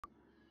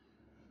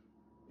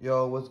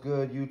Yo, what's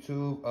good,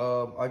 YouTube?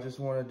 I just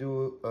want to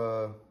do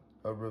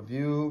a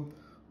review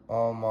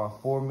on my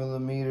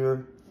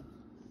 4mm,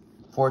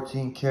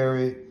 14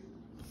 karat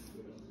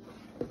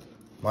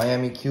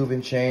Miami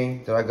Cuban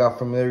chain that I got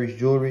from Lirys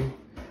Jewelry.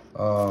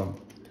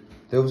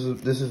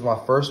 This is my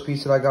first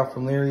piece that I got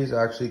from Lirys.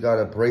 I actually got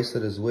a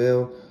bracelet as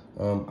well.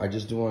 I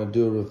just do want to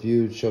do a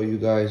review to show you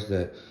guys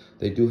that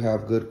they do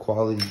have good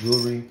quality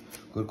jewelry,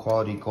 good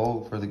quality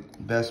gold for the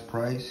best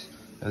price.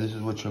 And this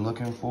is what you're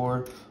looking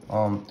for.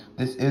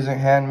 This isn't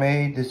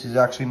handmade. This is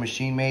actually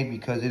machine made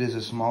because it is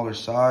a smaller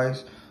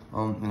size.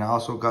 And I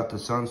also got the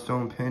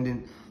sunstone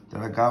pendant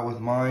that I got with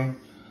mine.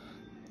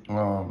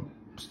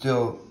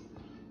 Still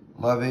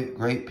love it.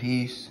 Great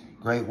piece,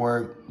 great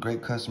work,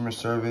 great customer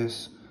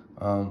service.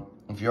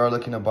 If you are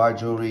looking to buy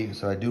jewelry,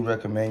 so I do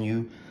recommend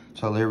you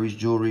to Lirys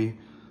Jewelry.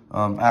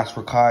 Ask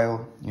for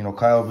Kyle. You know,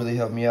 Kyle really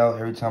helped me out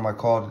every time I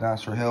called and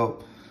asked for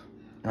help.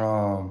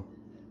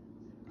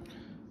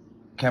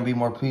 Can't be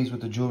more pleased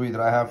with the jewelry that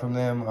I have from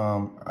them.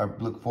 I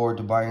look forward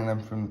to buying them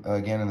from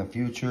again in the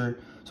future.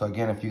 So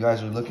again, if you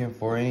guys are looking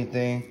for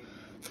anything,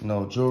 you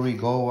know, jewelry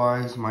gold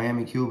wise,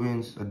 Miami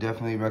Cubans, I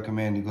definitely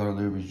recommend you go to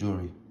Lirys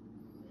Jewelry.